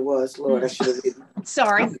forgot what it was. Lord, I should have been.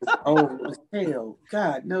 Sorry. Oh, hell,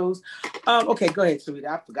 God knows. Okay, go ahead, sweetie.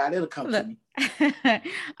 I forgot. It'll come to me.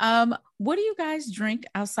 What do you guys drink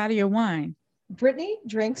outside of your wine? Brittany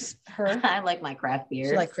drinks her. I like my craft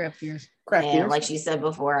beers. She likes craft beers. Like she said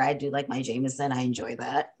before, I do like my Jameson. I enjoy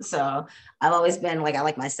that. So I've always been like, I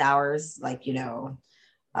like my sours, like,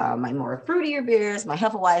 my more fruitier beers, my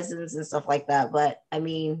Hefeweizens and stuff like that. But I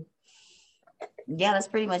mean, yeah, that's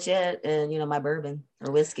pretty much it. And, my bourbon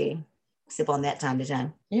or whiskey, sip on that time to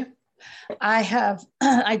time. Yeah.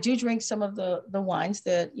 I do drink some of the wines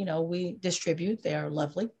that, we distribute. They are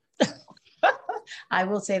lovely. I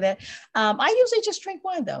will say that. I usually just drink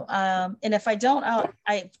wine though. And if I don't,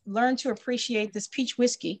 I learned to appreciate this peach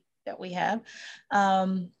whiskey that we have.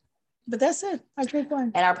 But that's it. I drink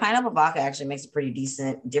wine. And our pineapple vodka actually makes a pretty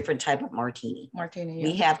decent, different type of martini. Martini.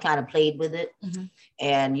 We have kind of played with it.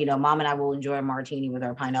 And, Mom and I will enjoy a martini with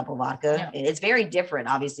our pineapple vodka. Yeah. And it's very different.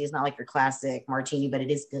 Obviously, it's not like your classic martini, but it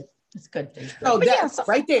is good. It's good. Oh, that's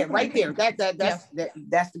right there.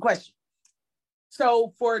 That's the question.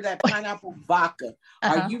 So for that pineapple vodka,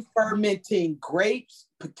 are you fermenting grapes,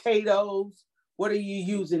 potatoes? What are you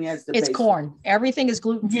using as the base? It's corn. Everything is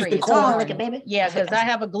gluten-free. It's corn. Like a baby? Yeah, because I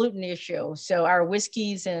have a gluten issue. So our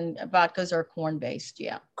whiskeys and vodkas are corn-based.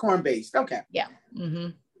 Yeah. Corn-based. Okay. Yeah. Mm-hmm.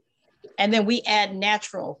 And then we add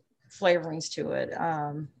natural flavorings to it.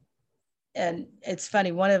 And it's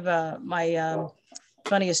funny. One of my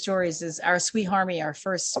funniest stories is our Sweet Harmony, our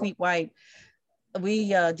first sweet white. We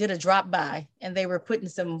did a drop by and they were putting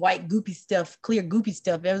some white goopy stuff, clear goopy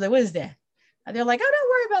stuff. I was like, what is that? And they're like, oh, don't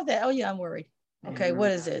worry about that. Oh yeah, I'm worried. Okay, what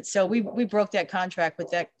is it? So we broke that contract with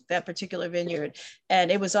that particular vineyard, and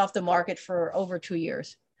it was off the market for over 2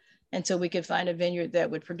 years until we could find a vineyard that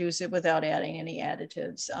would produce it without adding any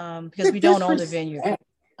additives, because we don't own the vineyard.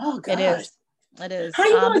 Oh God. It is. How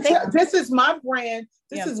you gonna tell? This is my brand.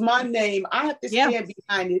 This is my name. I have to stand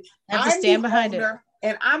behind it. I have to stand behind it.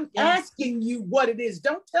 And I'm asking you what it is.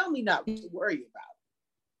 Don't tell me not to worry about it.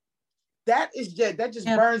 That just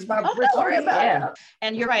burns my britches. Don't worry about it.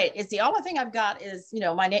 And you're right. It's the only thing I've got is,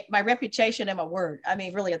 my reputation and my word. I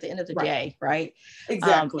mean, really at the end of the day, right?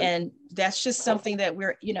 Exactly. And that's just something that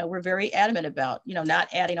we're very adamant about, not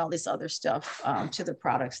adding all this other stuff to the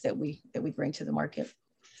products that we bring to the market.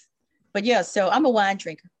 But yeah, so I'm a wine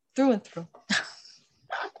drinker through and through.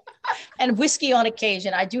 And whiskey on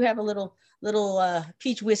occasion. I do have a little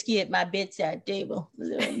peach whiskey at my bedside table. A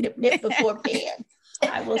little nip before bed.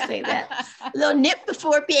 I will say that. A little nip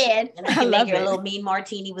before bed. And I can make a little mean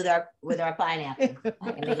martini with our pineapple.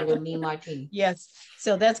 I can make a little mean martini. Yes.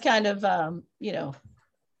 So that's kind of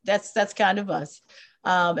that's kind of us.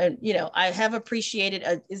 And I have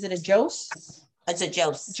appreciated is it a Jose? It's a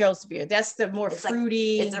Jose. Jose beer. That's the more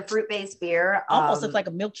fruity. It's a fruit-based beer. Almost looks like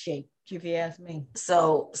a milkshake, if you ask me.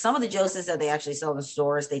 So some of the Joses that they actually sell in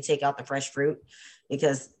stores, they take out the fresh fruit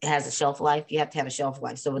because it has a shelf life. You have to have a shelf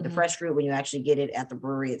life. So with the fresh fruit, when you actually get it at the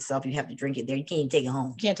brewery itself, you have to drink it there. You can't even take it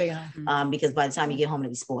home. Can't take it home. Because by the time you get home, it'll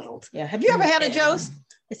be spoiled. Yeah. Have you ever had a Jose?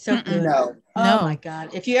 It's so good. No. Oh my God.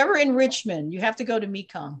 If you're ever in Richmond, you have to go to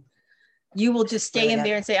Mekong. You will just stay in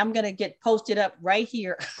there and say, I'm going to get posted up right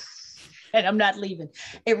here. And I'm not leaving.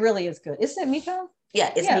 It really is good. Isn't it Mekong?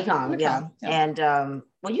 Yeah, it's Mekong. Yeah. And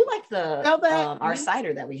you like our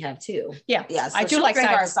cider that we have too. Yeah. Yeah. So I do like cider.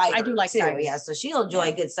 Our cider. I do like cider. Yeah. So she'll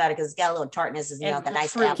enjoy a good cider because it's got a little tartness, the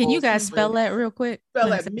nice apples. Can you guys spell that real quick?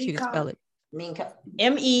 Spell it. Mekong.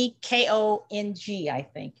 MEKONG, I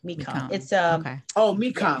think. Mekong. It's okay. Oh,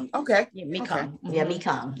 Mekong. Okay. Yeah, Mekong. Okay. Yeah,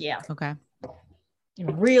 Mekong. Yeah. Okay.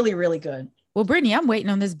 Really, really good. Well, Brittany, I'm waiting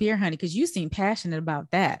on this beer, honey, because you seem passionate about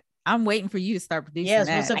that. I'm waiting for you to start producing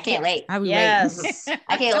that. I can't wait. I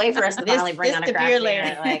can't wait for us to finally bring on a craft beer.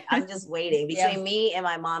 Later. I'm just waiting. Between me and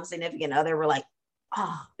my mom's significant other, we're like,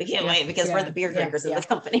 we can't wait because we're the beer drinkers of the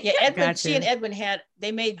company. Yeah, Edwin, she and Edwin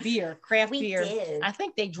they made beer, craft beer. Did. I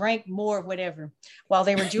think they drank more, whatever, while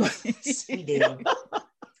they were doing this. We did. I don't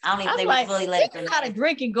even think we fully let it. There's a lot of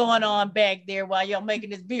drinking going on back there while y'all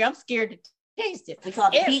making this beer. I'm scared to taste it. We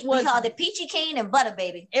called it Peachy Keen and Butter,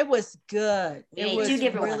 baby. It was good. It was 2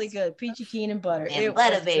 different really ones. Good. Peachy Keen and Butter. And it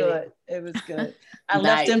butter, was baby. Good. It was good. I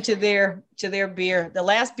left them to their beer. The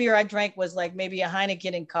last beer I drank was like maybe a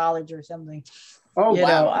Heineken in college or something. Oh,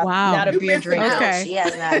 wow. I'm not a beer drinker. Okay. She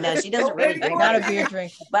doesn't really drink. Not a beer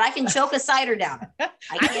drinker. But I can choke a cider down.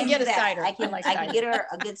 I can get a cider. I can get her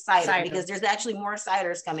a good cider because there's actually more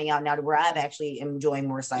ciders coming out now to where I've actually enjoying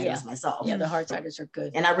more ciders myself. Yeah, the hard ciders are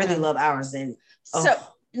good. And I really love ours. And so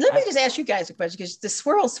let me just ask you guys a question, because the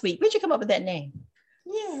Swirl Sweet, where'd you come up with that name?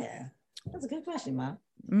 Yeah, that's a good question, Mom.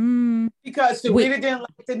 Because Sarita didn't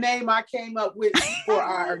like the name I came up with for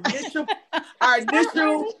our initial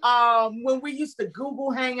when we used to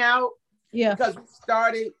Google Hangout. Yeah. Because we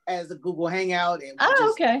started as a Google Hangout and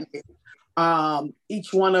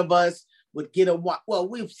each one of us would get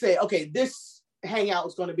we've said, okay, this hangout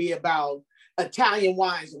is going to be about Italian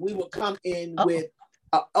wines, and we would come in with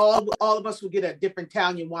all of us would get a different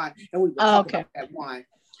Italian wine, and we would talk about that wine.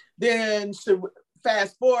 Then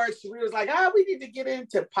fast forward, Sarita was like, we need to get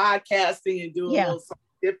into podcasting and do a little something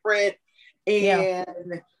different.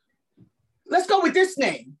 And let's go with this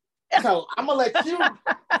name. So I'm gonna let you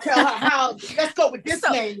tell her how. Let's go with this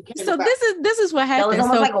name. So this is what happened. It was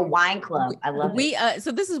almost like a wine club. I love it.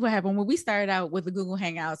 So this is what happened when we started out with the Google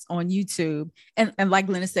Hangouts on YouTube, and like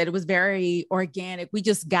Glenda said, it was very organic. We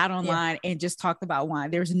just got online and just talked about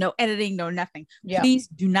wine. There's no editing, no nothing. Yeah. Please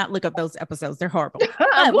do not look up those episodes; they're horrible.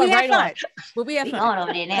 We had fun. But we had fun. Going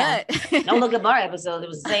over there now. Don't look up our episode. It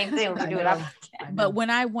was the same thing. We do it. But when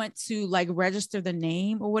I went to like register the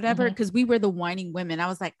name or whatever, because we were the Whining Women, I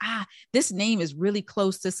was like, this name is really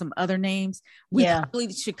close to some other names. We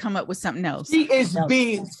probably should come up with something else. She is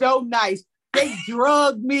being so nice. They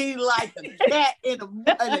drugged me like a cat in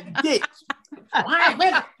a ditch.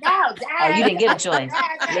 Oh, you didn't get a choice.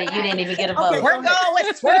 You didn't even get a vote. Okay, we're going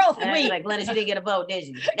with Swirl Sweet. Like, Glennis, you didn't get a vote, did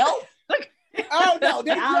you? Nope. Oh no,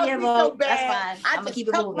 they drugged me so bad. That's fine. I'm gonna keep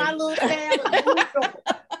it moving. My little tail.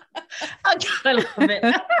 I love it.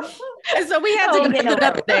 And so we had to get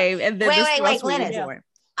another name. And then wait, Glennis.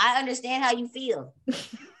 I understand how you feel.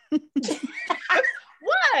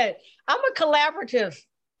 What? I'm a collaborative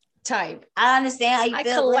type. I understand how you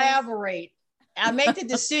feel. I collaborate. I make the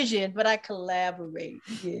decision, but I collaborate.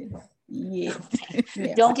 Yeah.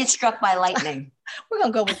 Don't get struck by lightning. We're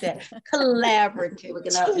gonna go with that. Collaborative. We're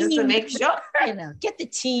gonna just to make sure. Get the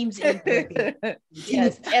teams in.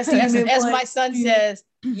 Yes. As my son says,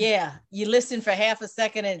 yeah, you listen for half a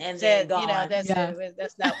second and said, that's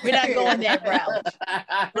not. We're not going that route.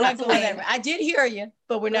 We're not going that route. I did hear you,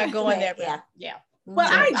 but we're not going that route. Yeah. But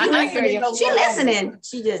I hear you. She listening.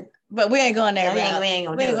 She just. But we ain't going that route. We ain't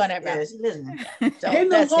going that route. She's listening. So in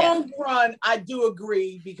the long run, I do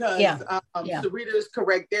agree because Sarita is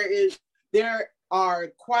correct. There are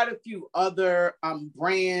quite a few other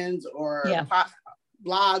brands or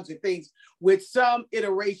blogs or things with some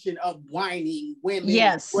iteration of whining women.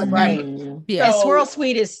 Yes, right. Yeah, so, Swirl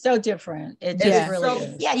Sweet is so different. It just really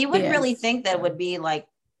is. Yeah, you wouldn't really think that would be like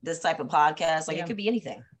this type of podcast. Like it could be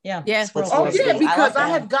anything. Yeah. Because I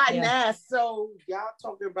have gotten asked, so y'all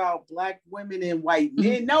talking about Black women and white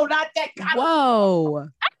men. No, not that kind Whoa.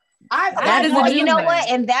 You know what?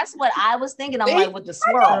 And that's what I was thinking. I'm like with the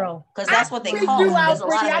swirl, because that's what they call them. There's a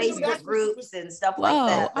lot of Facebook groups and stuff like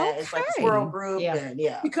that. It's like a swirl group.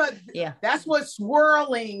 Because that's what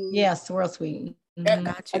swirling. Yeah, Swirl Sweet.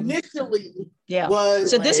 Initially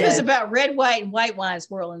was. So this was about red, white, and white wine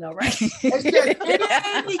swirling though, right? It's just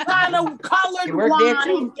any kind of colored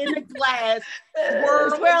wine in the glass.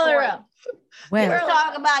 Swirl around. Well, we're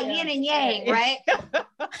talking about yin and yang, right?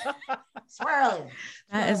 Swirling.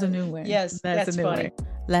 That is a new one. Yes, that's a new funny. one.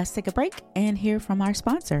 Let's take a break and hear from our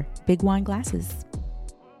sponsor, Big Wine Glasses.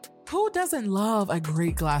 Who doesn't love a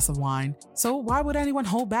great glass of wine? So why would anyone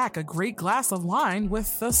hold back a great glass of wine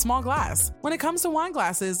with a small glass? When it comes to wine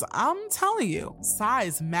glasses, I'm telling you,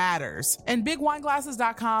 size matters. And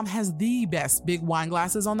BigWineGlasses.com has the best big wine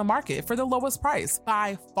glasses on the market for the lowest price,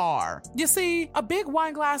 by far. You see, a big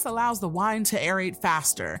wine glass allows the wine to aerate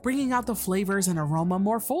faster, bringing out the flavors and aroma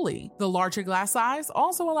more fully. The larger glass size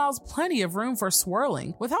also allows plenty of room for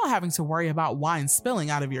swirling without having to worry about wine spilling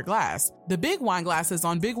out of your glass. The big wine glasses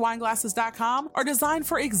on BigWineGlasses.com are designed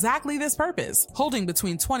for exactly this purpose, holding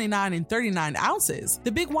between 29 and 39 ounces.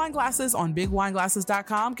 The big wine glasses on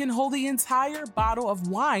BigWineGlasses.com can hold the entire bottle of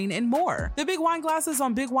wine and more. The big wine glasses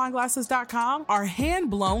on BigWineGlasses.com are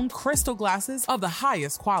hand-blown crystal glasses of the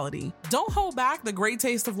highest quality. Don't hold back the great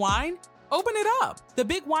taste of wine. Open it up. The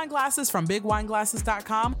big wine glasses from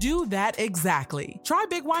BigWineGlasses.com do that exactly. Try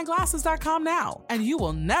BigWineGlasses.com now, and you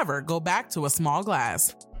will never go back to a small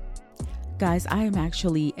glass. Guys, I am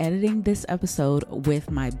actually editing this episode with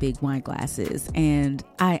my Big Wine Glasses, and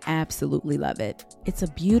I absolutely love it. It's a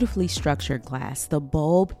beautifully structured glass. The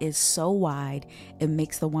bulb is so wide, it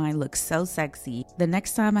makes the wine look so sexy. The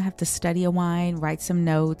next time I have to study a wine, write some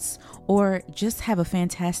notes, or just have a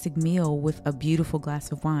fantastic meal with a beautiful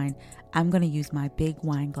glass of wine, I'm going to use my Big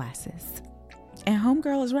Wine Glasses. And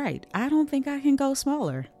Homegirl is right. I don't think I can go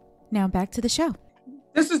smaller. Now back to the show.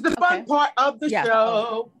 This is the fun part of the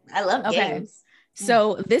show. I love games.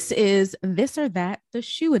 So this is This or That, the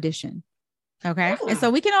shoe edition. Okay. And so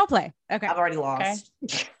we can all play. Okay. I've already lost.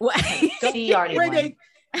 Okay. She already won. Ready.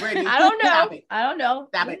 I don't know. I don't know.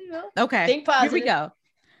 Stop it. Okay. Think positive. Here we go.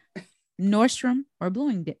 Nordstrom or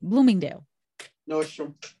Bloomingdale?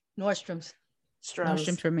 Nordstrom. Nordstrom's.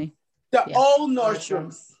 Nordstrom for me. The old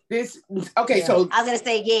Nordstroms. So I was gonna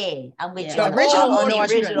say, I'm with you. The original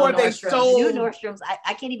Nordstrom. New Nordstroms.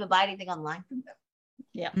 I can't even buy anything online from them.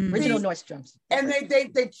 Yeah, original Nordstroms. And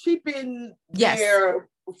they cheapen their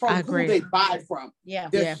from who they buy from. Yeah,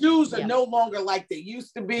 their shoes are no longer like they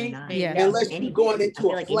used to be. Unless you're going into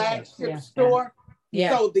a flagship store.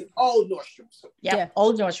 Yeah. So the old Nordstroms. Yeah,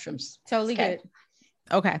 old Nordstroms. Totally good.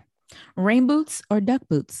 Okay. Rain boots or duck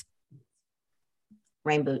boots?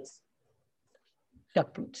 Rain boots.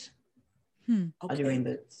 Duck boots. I'll do rain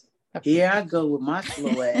boots. Here I go with my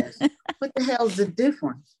slow ass. What the hell's the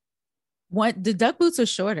difference? What, the duck boots are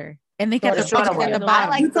shorter and they got the shorter at the one.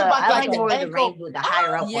 bottom. I like more of the rain boot, the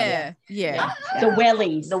higher up one. Yeah. The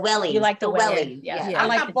wellies. The wellies. You like the wellies. Yeah. Yeah. I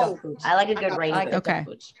like the duck boots. I like a good rain boot. Okay.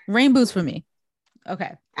 Rain boots for me.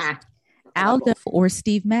 Okay. Aldo or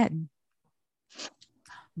Steve Madden?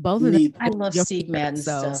 Both of them. I love Steve Madden.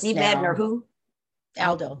 So Steve Madden or who?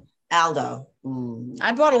 Aldo.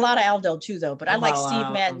 I bought a lot of Aldo too, though, but I like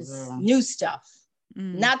Steve Madden's new stuff.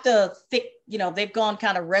 Not the thick, they've gone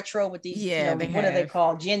kind of retro with these, what are they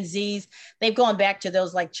called? Gen Zs. They've gone back to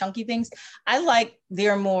those like chunky things. I like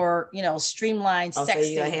their more, streamlined,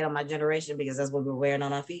 sexy. So you hate on my generation because that's what we're wearing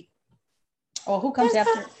on our feet. Oh, who comes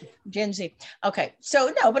after Gen Z? Okay.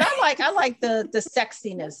 So no, but I like the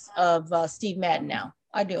sexiness of Steve Madden now.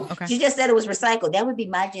 I do. Okay. She just said it was recycled. That would be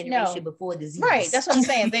my generation before the Z. Right. That's what I'm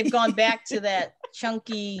saying. They've gone back to that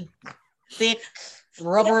chunky, thick,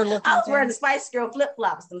 rubber looking. I was wearing the Spice Girl flip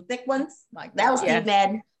flops, some thick ones. Like that was Steve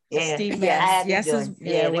Madden. Yeah, Steve Madden.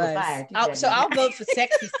 They were fire. I'll vote for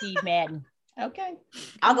sexy Steve Madden. Okay.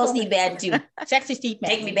 I'll go Steve Madden too. Sexy Steve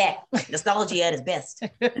Madden. Take me back. Nostalgia at its best.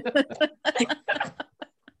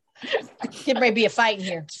 Get ready to be a fight in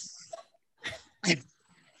here.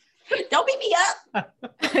 Don't beat me up.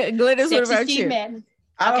 Glynis, what about you? Madden.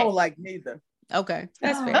 I don't like neither. Okay,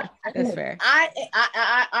 that's fair. That's fair.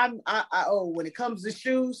 When it comes to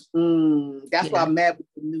shoes, that's why I'm mad with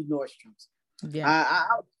the new Nordstroms. Yeah,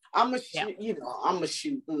 I'm a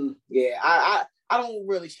shoe. I don't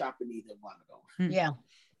really shop in either one of those. Yeah,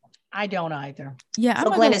 I don't either. Yeah,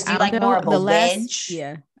 so Glynis, do you like more of a wedge?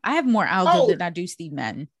 Yeah, I have more Aldo than I do Steve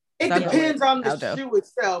Madden. It depends on the shoe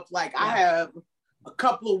itself. Like I have a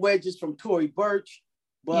couple of wedges from Tory Burch,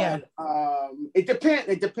 but it depends.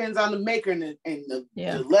 It depends on the maker and the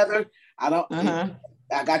leather. I don't.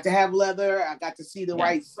 I got to have leather. I got to see the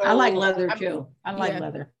right sole. I like leather too. I like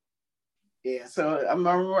leather. Yeah, so I'm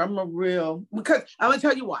a real, because I'm gonna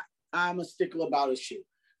tell you why I'm a stickler about a shoe,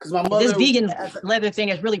 because my mother, this vegan leather thing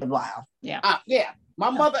is really wild. My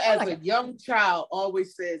mother as a young child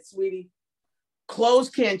always said, "Sweetie, clothes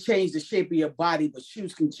can't change the shape of your body, but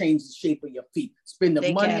shoes can change the shape of your feet. Spend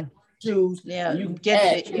the money on shoes. You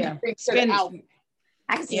get it. Spend out."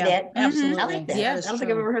 I can see that. Absolutely. I like that. Yeah, I don't think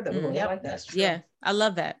I've ever heard that before. Yeah, that's true. Yeah, I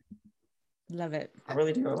love that. Love it. I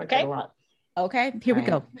really do. I like that a lot. Okay, here we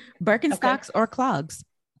go. Birkenstocks or clogs?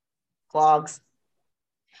 Clogs.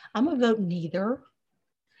 I'm gonna vote neither.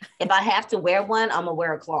 If I have to wear one, I'm gonna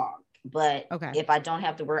wear a clog. But okay, if I don't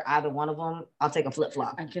have to wear either one of them, I'll take a flip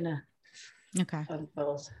flop. I'm gonna. Okay.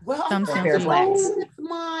 Well, with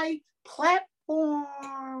my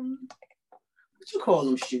platform. What you call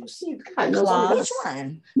them shoes? Clogs. Which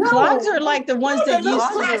one? No. Clogs are like the ones that used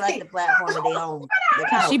Clogs to are like the platform that they own.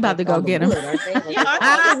 She about to go get them. Like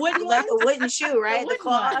a wooden shoe, right? The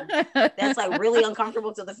clog. That's like really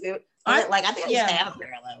uncomfortable to the foot. Like I think I used to have a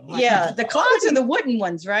pair of them. Yeah, the clogs are the wooden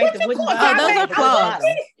ones, right? The wooden. Those are clogs.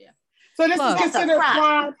 So this is considered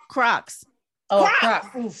Crocs. Oh,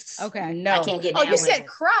 Crocs. Okay, no, I can't get. Oh, you said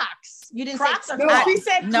Crocs. You didn't Crocs say Crocs. She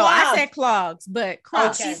said clogs. No, I said clogs, but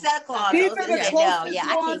Crocs. Oh, she said clogs. These are the closest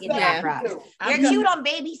I can't get that Crocs. They're cute on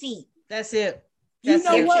baby feet. That's it. You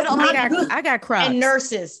know what? I got Crocs. And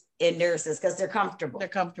nurses, because they're comfortable. They're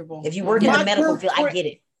comfortable. If you work in the medical field, I get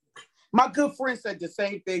it. My good friend said the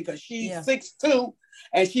same thing because she's 6'2",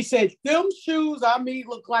 and she said, "Them shoes on me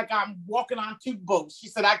look like I'm walking on two boats." She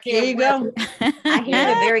said, "I can't." There you go. I hear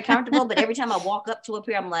they're very comfortable, but every time I walk up to a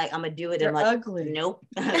pair, I'm like, I'm gonna do it. They're and like, ugly. Nope.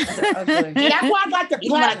 They're ugly. That's why I got the.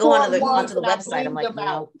 Even when I go onto the website, I'm like,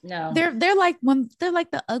 no. They're like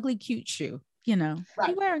the ugly cute shoe.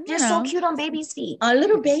 Right. They're so cute on baby's feet. On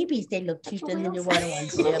little babies, they look cute than the little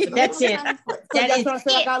ones. Yeah, but that's it. That's what I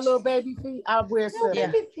said. I got little baby feet. I wear some.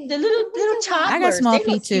 Yeah. The little toddlers. I got small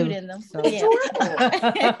feet too. In them. So. Yeah.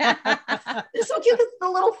 They're so cute with the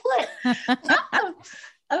little foot.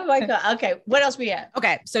 Oh my God. Okay. What else we have?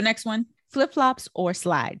 Okay. So next one, flip flops or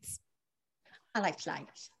slides? I like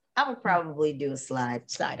slides. I would probably do a slide.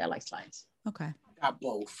 I like slides. Okay. Got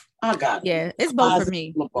both. I got. Yeah, it's both for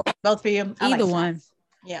me. Both for you. Either one.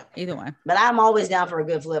 Yeah, either one. But I'm always down for a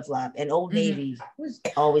good flip flop, and Old Navy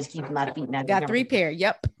always keeps my feet nice. Got 3 pair.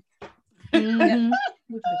 Yep. Mm-hmm.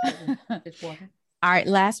 All right,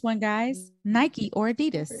 last one, guys. Nike or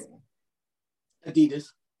Adidas?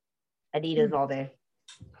 Adidas all day.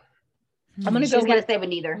 I'm gonna go with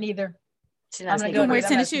neither. Neither. I'm gonna go wear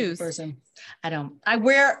tennis shoes. Person. I don't. I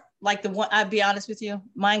wear Like the one, I'll be honest with you,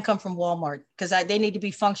 mine come from Walmart because they need to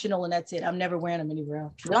be functional and that's it. I'm never wearing them anywhere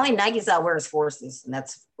else. The only Nikes I wear is Forces, and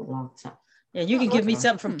that's a long time. Yeah, you can give me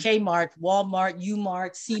something from Kmart, Walmart,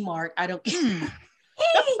 U-Mart, C-Mart. I don't care.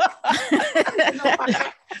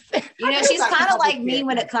 She's kind of like me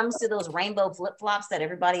when it comes to those rainbow flip-flops that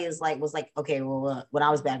everybody was like, okay, well, when I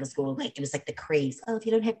was back in school, like it was like the craze. Oh, if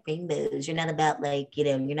you don't have rainbows, you're not about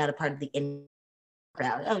you're not a part of the in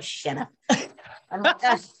crowd. Oh, shut up. I'm like,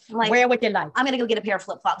 wear what you like. I'm gonna go get a pair of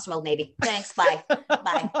flip-flops from Old Navy. Thanks, bye.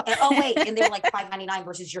 Bye. And, oh wait, and they're like $5.99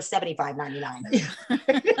 versus your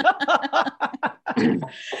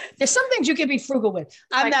 $75.99. There's some things you can be frugal with.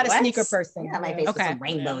 I'm not a sneaker person. Yeah, my face with some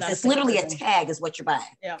rainbows. It's literally a tag is what you're buying.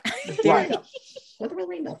 Yeah. There you go. With a real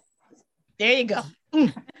rainbow. There you go.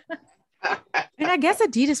 And I guess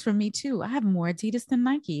Adidas for me too. I have more Adidas than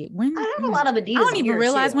Nike. I have a lot of Adidas. I don't even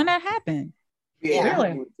realize when that happened. Yeah,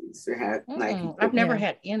 really? I've never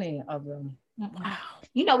had any of them. Wow.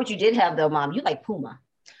 You know what you did have though, Mom? You like Puma.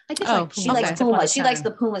 I did like Puma. She likes Puma. She likes the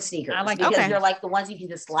Puma sneakers. I like because they're like the ones you can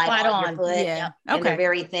just slide on your foot. Yeah. And they're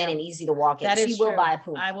very thin and easy to walk in. That is she will buy a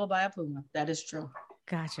Puma. I will buy a Puma. That is true.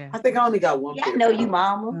 Gotcha. I think I only got one. Yeah, I know you,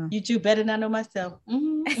 Mama. You do better than I know myself.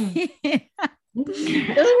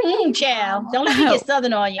 Child. Don't let me get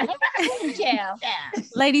Southern on you. Child.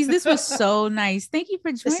 Ladies, this was so nice. Thank you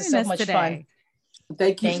for joining us today. Fun.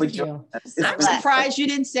 Thank you for joining us. I'm surprised you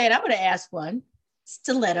didn't say it. I'm going to ask one.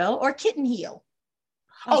 Stiletto or kitten heel?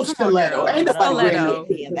 Oh, stiletto. Stiletto.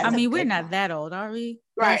 I mean, we're not that old, are we?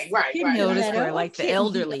 Right. Kitten heel is for like the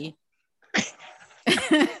elderly.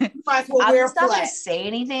 I'm not gonna say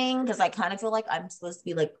anything because I kind of feel like I'm supposed to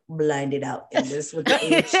be like blinded out in this with the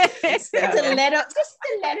age. Stiletto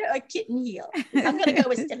or kitten heel? I'm gonna go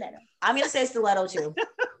with stiletto. I'm gonna say stiletto too.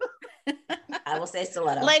 I will say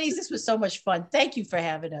stiletto. Ladies, this was so much fun. Thank you for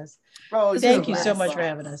having us. Thank you so much for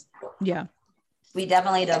having us. Yeah. We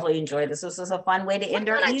definitely enjoyed this. This was a fun way to end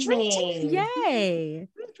our evening. Yay.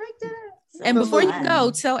 And before you go,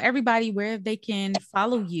 tell everybody where they can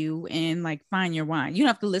follow you and like find your wine. You don't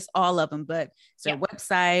have to list all of them, but it's their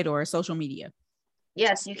website or social media.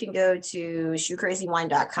 Yes, you can go to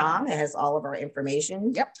shoecrazywine.com. It has all of our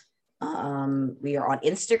information. Yep. We are on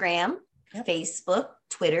Instagram, Facebook,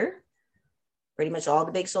 Twitter, pretty much all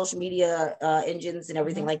the big social media engines and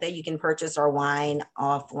everything like that. You can purchase our wine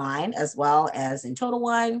offline as well as in Total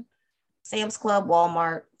Wine, Sam's Club,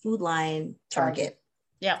 Walmart, Food Lion, Target.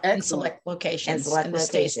 Yeah, and select locations in the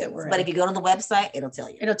states that we're in. But if you go to the website, it'll tell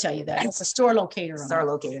you. It'll tell you that. It's a store locator. Store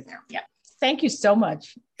locator there. Yeah. Thank you so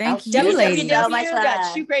much. Thank you, ladies.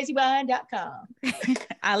 www.shoecrazywine.com.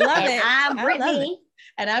 I love it. I'm Brittany.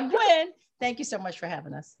 And I'm Gwen. Thank you so much for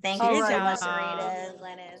having us. Thank you so much, Sarita,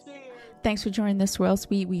 Glennis. Thanks for joining the Swirl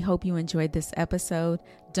Suite. We hope you enjoyed this episode.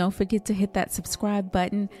 Don't forget to hit that subscribe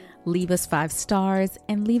button, leave us 5 stars,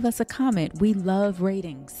 and leave us a comment. We love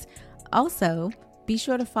ratings. Also, be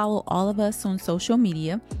sure to follow all of us on social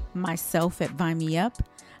media. Myself at Vine Me Up,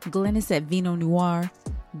 Glennis at Vino Noir,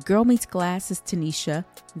 Girl Meets Glass is Tanisha,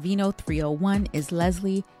 Vino 301 is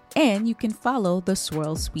Leslie, and you can follow the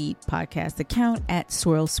Swirl Suite podcast account at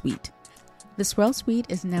Swirl Suite. The Swirl Suite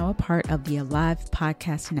is now a part of the Alive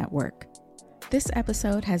Podcast Network. This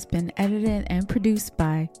episode has been edited and produced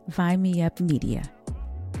by Vine Me Up Media.